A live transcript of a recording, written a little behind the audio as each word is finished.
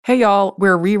Hey y'all,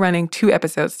 we're rerunning 2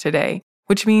 episodes today,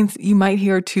 which means you might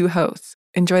hear 2 hosts.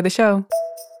 Enjoy the show.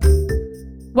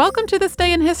 Welcome to This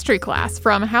Day in History class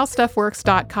from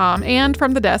HowStuffWorks.com and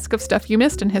from the desk of Stuff You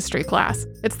Missed in History class.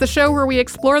 It's the show where we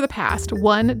explore the past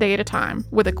one day at a time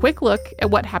with a quick look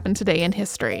at what happened today in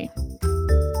history.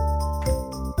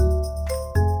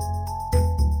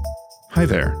 Hi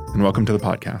there, and welcome to the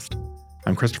podcast.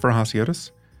 I'm Christopher Hasiotis,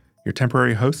 your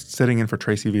temporary host sitting in for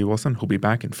Tracy V. Wilson, who'll be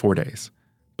back in 4 days.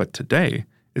 But today,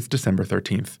 it's December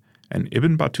 13th, and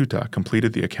Ibn Battuta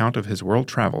completed the account of his world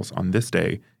travels on this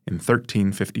day in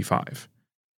 1355.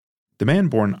 The man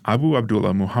born Abu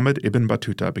Abdullah Muhammad ibn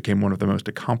Battuta became one of the most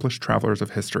accomplished travelers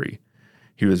of history.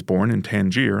 He was born in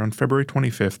Tangier on February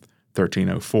 25th,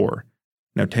 1304.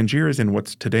 Now, Tangier is in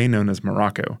what's today known as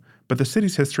Morocco, but the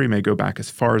city's history may go back as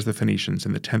far as the Phoenicians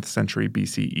in the 10th century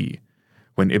BCE.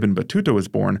 When Ibn Battuta was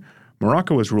born,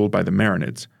 Morocco was ruled by the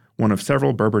Marinids, one of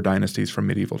several Berber dynasties from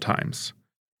medieval times.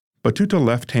 Battuta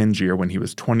left Tangier when he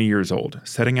was 20 years old,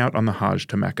 setting out on the Hajj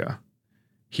to Mecca.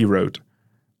 He wrote,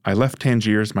 "I left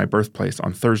Tangiers, my birthplace,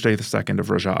 on Thursday the 2nd of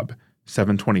Rajab,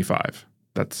 725.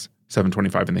 That's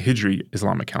 725 in the Hijri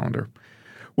Islamic calendar.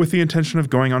 With the intention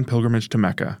of going on pilgrimage to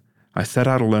Mecca, I set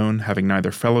out alone, having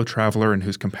neither fellow traveler in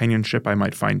whose companionship I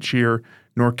might find cheer,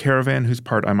 nor caravan whose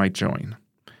part I might join.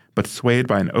 But swayed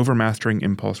by an overmastering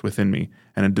impulse within me,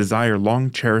 and a desire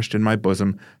long cherished in my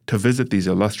bosom to visit these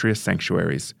illustrious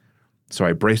sanctuaries. So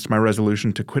I braced my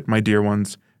resolution to quit my dear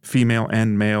ones, female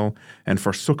and male, and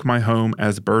forsook my home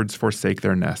as birds forsake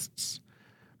their nests.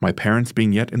 My parents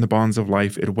being yet in the bonds of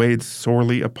life, it weighed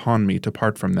sorely upon me to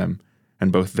part from them,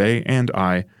 and both they and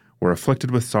I were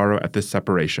afflicted with sorrow at this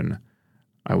separation.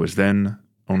 I was then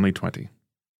only 20.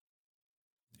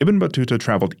 Ibn Battuta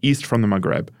traveled east from the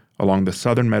Maghreb, along the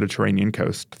southern Mediterranean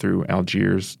coast through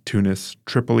Algiers, Tunis,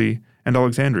 Tripoli, and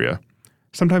Alexandria.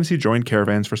 Sometimes he joined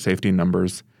caravans for safety in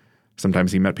numbers.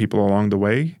 Sometimes he met people along the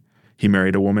way. He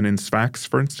married a woman in Sfax,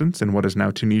 for instance, in what is now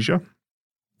Tunisia.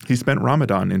 He spent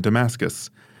Ramadan in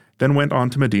Damascus, then went on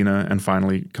to Medina and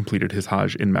finally completed his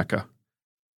Hajj in Mecca.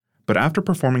 But after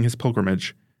performing his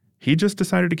pilgrimage, he just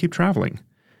decided to keep traveling.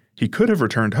 He could have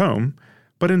returned home,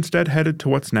 but instead headed to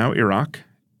what's now Iraq,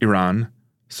 Iran,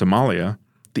 Somalia,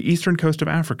 the eastern coast of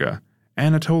Africa,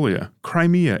 Anatolia,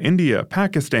 Crimea, India,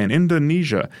 Pakistan,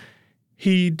 Indonesia.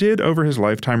 He did over his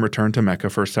lifetime return to Mecca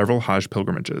for several Hajj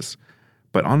pilgrimages,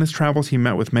 but on his travels he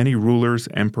met with many rulers,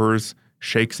 emperors,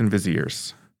 sheikhs, and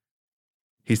viziers.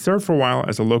 He served for a while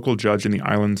as a local judge in the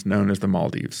islands known as the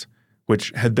Maldives,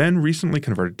 which had then recently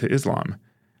converted to Islam.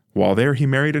 While there, he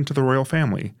married into the royal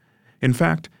family. In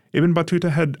fact, Ibn Battuta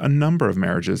had a number of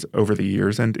marriages over the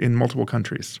years and in multiple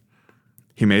countries.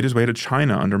 He made his way to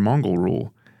China under Mongol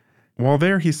rule. While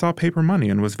there, he saw paper money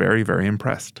and was very, very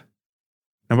impressed.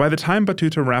 Now, by the time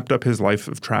Battuta wrapped up his life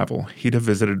of travel, he'd have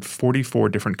visited 44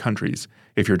 different countries,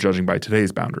 if you're judging by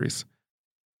today's boundaries.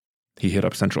 He hit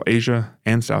up Central Asia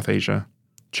and South Asia,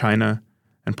 China,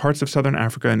 and parts of Southern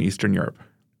Africa and Eastern Europe.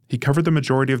 He covered the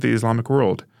majority of the Islamic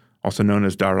world, also known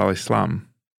as Dar al-Islam.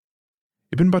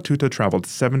 Ibn Battuta traveled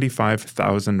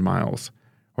 75,000 miles,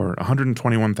 or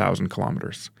 121,000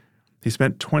 kilometers. He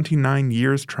spent 29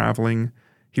 years traveling.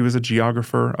 He was a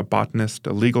geographer, a botanist,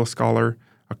 a legal scholar,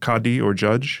 a qadi or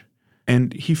judge,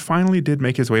 and he finally did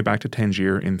make his way back to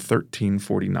Tangier in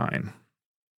 1349.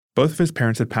 Both of his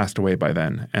parents had passed away by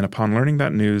then, and upon learning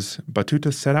that news,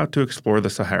 Battuta set out to explore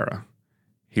the Sahara.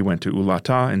 He went to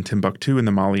Ulata and Timbuktu in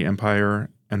the Mali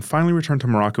Empire, and finally returned to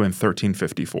Morocco in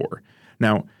 1354.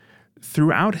 Now,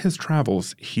 throughout his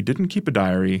travels, he didn't keep a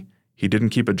diary, he didn't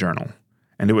keep a journal.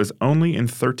 And it was only in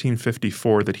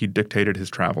 1354 that he dictated his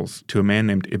travels to a man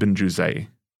named Ibn Juzay.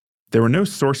 There were no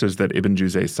sources that Ibn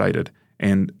Juzay cited,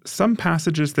 and some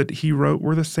passages that he wrote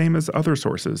were the same as other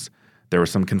sources. There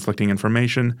was some conflicting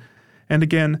information, and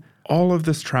again, all of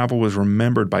this travel was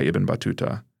remembered by Ibn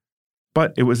Battuta.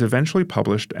 But it was eventually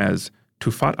published as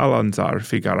Tufat al-Anzar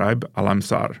fi Garaib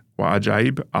al-Amsar wa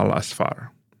Ajaib al-Asfar,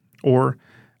 or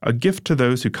A Gift to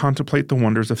Those Who Contemplate the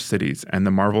Wonders of Cities and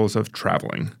the Marvels of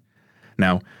Traveling.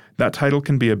 Now, that title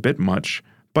can be a bit much,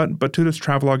 but Battuta's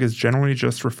travelogue is generally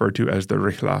just referred to as the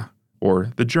Rihla,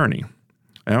 or the Journey.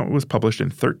 Now, it was published in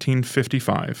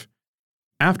 1355.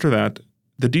 After that,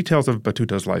 the details of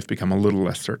Battuta's life become a little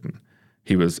less certain.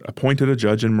 He was appointed a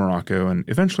judge in Morocco and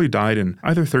eventually died in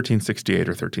either 1368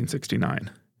 or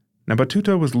 1369. Now,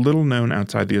 Battuta was little known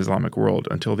outside the Islamic world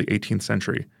until the 18th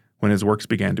century, when his works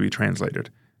began to be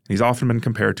translated. He's often been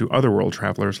compared to other world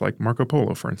travelers like Marco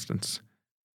Polo, for instance.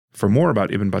 For more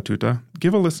about Ibn Battuta,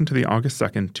 give a listen to the August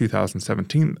 2nd,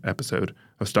 2017 episode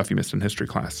of Stuff You Missed in History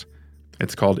class.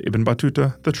 It's called Ibn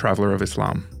Battuta, the Traveler of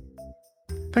Islam.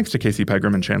 Thanks to Casey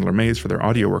Pegram and Chandler Mays for their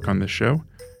audio work on this show.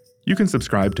 You can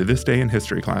subscribe to This Day in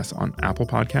History Class on Apple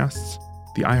Podcasts,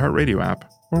 the iHeartRadio app,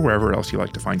 or wherever else you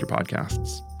like to find your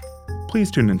podcasts.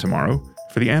 Please tune in tomorrow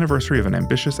for the anniversary of an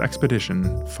ambitious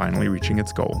expedition finally reaching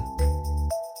its goal.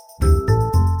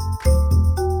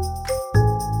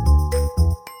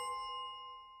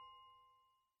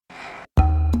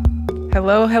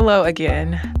 Hello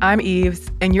again. I'm Eves,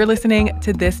 and you're listening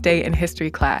to This Day in History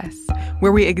Class,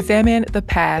 where we examine the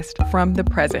past from the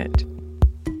present.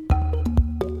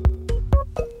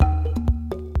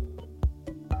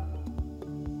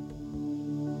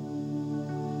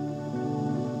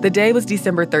 The day was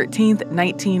December 13th,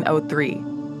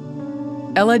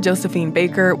 1903. Ella Josephine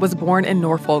Baker was born in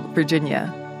Norfolk,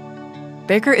 Virginia.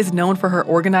 Baker is known for her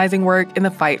organizing work in the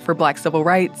fight for Black civil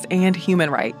rights and human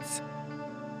rights.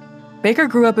 Baker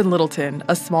grew up in Littleton,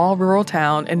 a small rural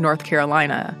town in North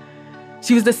Carolina.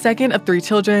 She was the second of 3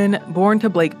 children, born to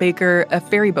Blake Baker, a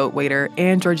ferryboat waiter,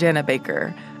 and Georgiana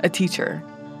Baker, a teacher.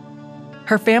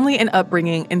 Her family and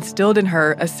upbringing instilled in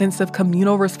her a sense of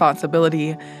communal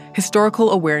responsibility,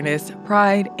 historical awareness,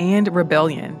 pride, and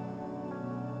rebellion.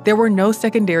 There were no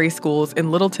secondary schools in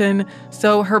Littleton,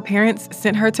 so her parents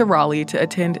sent her to Raleigh to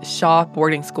attend Shaw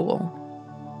Boarding School.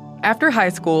 After high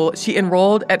school, she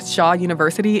enrolled at Shaw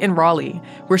University in Raleigh,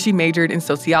 where she majored in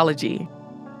sociology.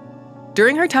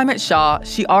 During her time at Shaw,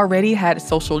 she already had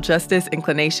social justice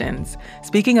inclinations,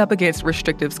 speaking up against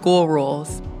restrictive school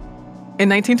rules. In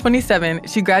 1927,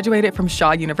 she graduated from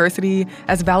Shaw University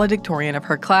as valedictorian of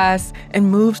her class and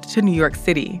moved to New York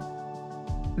City.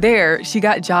 There, she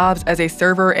got jobs as a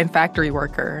server and factory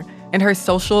worker, and her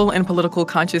social and political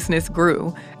consciousness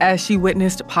grew as she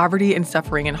witnessed poverty and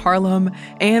suffering in Harlem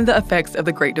and the effects of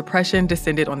the Great Depression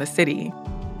descended on the city.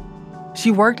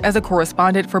 She worked as a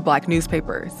correspondent for Black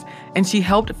newspapers, and she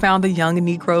helped found the Young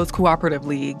Negroes Cooperative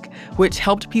League, which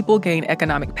helped people gain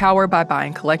economic power by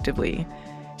buying collectively.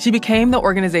 She became the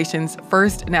organization's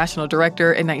first national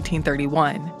director in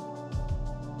 1931.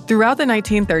 Throughout the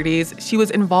 1930s, she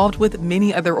was involved with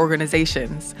many other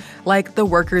organizations, like the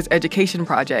Workers' Education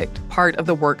Project, part of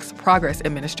the Works Progress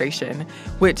Administration,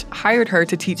 which hired her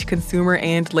to teach consumer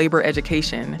and labor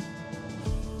education.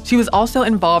 She was also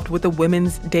involved with the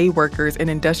Women's Day Workers and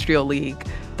Industrial League,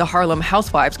 the Harlem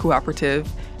Housewives Cooperative,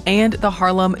 and the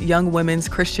Harlem Young Women's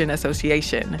Christian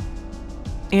Association.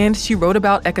 And she wrote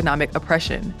about economic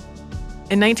oppression.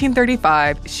 In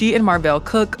 1935, she and Marvell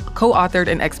Cook co-authored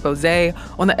an exposé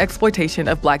on the exploitation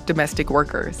of Black domestic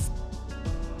workers.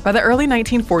 By the early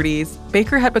 1940s,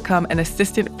 Baker had become an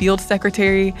assistant field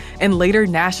secretary and later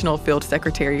national field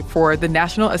secretary for the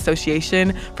National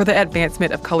Association for the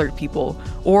Advancement of Colored People,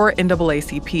 or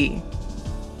NAACP.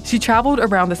 She traveled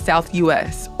around the South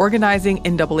U.S., organizing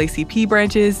NAACP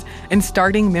branches and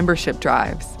starting membership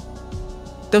drives.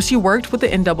 Though she worked with the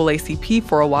NAACP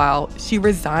for a while, she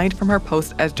resigned from her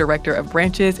post as director of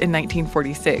branches in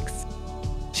 1946.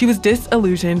 She was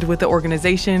disillusioned with the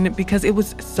organization because it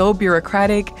was so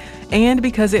bureaucratic and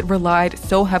because it relied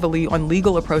so heavily on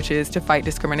legal approaches to fight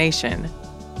discrimination.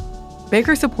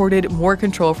 Baker supported more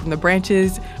control from the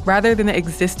branches rather than the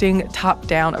existing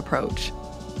top-down approach.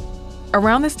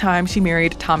 Around this time, she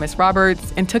married Thomas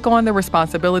Roberts and took on the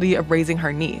responsibility of raising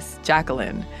her niece,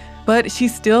 Jacqueline. But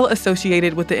she's still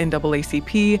associated with the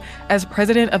NAACP as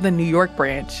president of the New York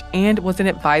branch and was an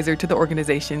advisor to the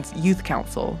organization's youth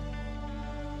council.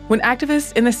 When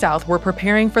activists in the South were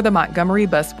preparing for the Montgomery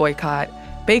bus boycott,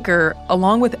 Baker,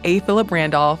 along with A. Philip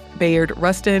Randolph, Bayard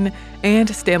Rustin, and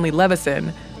Stanley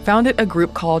Levison, founded a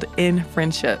group called In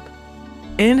Friendship.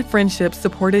 In Friendship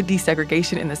supported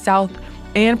desegregation in the South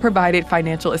and provided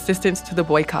financial assistance to the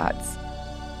boycotts.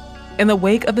 In the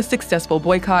wake of the successful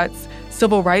boycotts,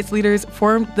 civil rights leaders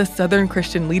formed the Southern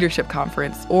Christian Leadership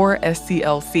Conference, or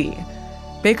SCLC.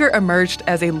 Baker emerged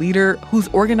as a leader whose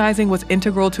organizing was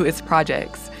integral to its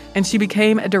projects, and she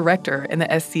became a director in the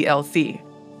SCLC.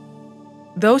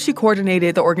 Though she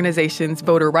coordinated the organization's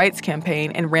voter rights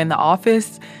campaign and ran the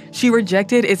office, she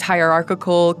rejected its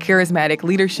hierarchical, charismatic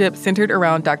leadership centered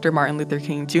around Dr. Martin Luther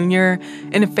King Jr.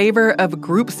 in favor of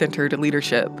group-centered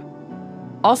leadership.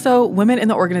 Also, women in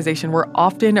the organization were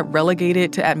often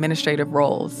relegated to administrative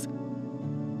roles.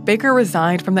 Baker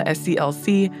resigned from the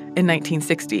SCLC in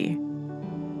 1960.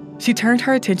 She turned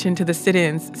her attention to the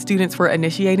sit-ins students were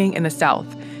initiating in the South,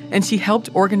 and she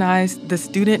helped organize the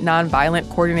Student Nonviolent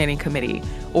Coordinating Committee,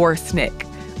 or SNCC,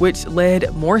 which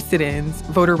led more sit-ins,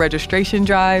 voter registration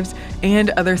drives,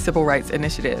 and other civil rights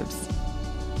initiatives.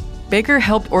 Baker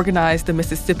helped organize the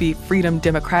Mississippi Freedom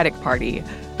Democratic Party,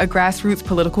 a grassroots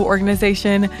political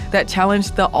organization that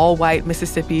challenged the all-white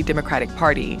Mississippi Democratic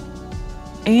Party.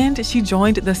 And she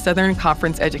joined the Southern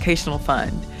Conference Educational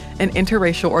Fund, an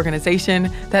interracial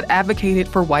organization that advocated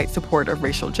for white support of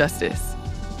racial justice.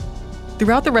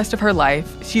 Throughout the rest of her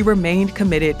life, she remained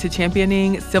committed to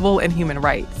championing civil and human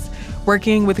rights,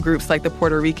 working with groups like the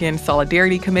Puerto Rican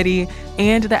Solidarity Committee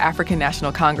and the African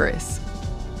National Congress.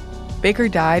 Baker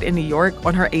died in New York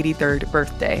on her 83rd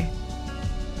birthday.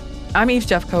 I'm Eve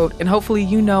Jeffcoat, and hopefully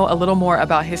you know a little more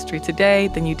about history today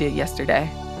than you did yesterday.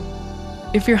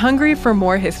 If you're hungry for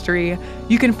more history,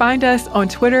 you can find us on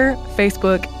Twitter,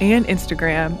 Facebook, and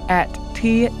Instagram at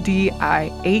TDIHC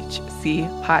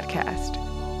Podcast.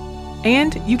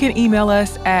 And you can email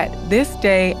us at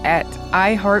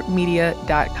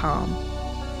thisday@iheartmedia.com.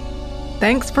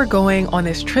 Thanks for going on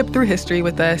this trip through history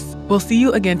with us. We'll see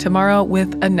you again tomorrow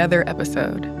with another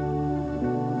episode.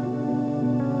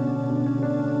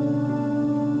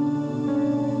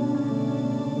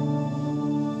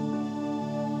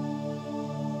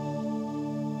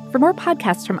 For more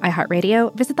podcasts from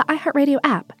iHeartRadio, visit the iHeartRadio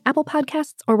app, Apple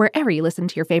Podcasts, or wherever you listen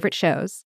to your favorite shows.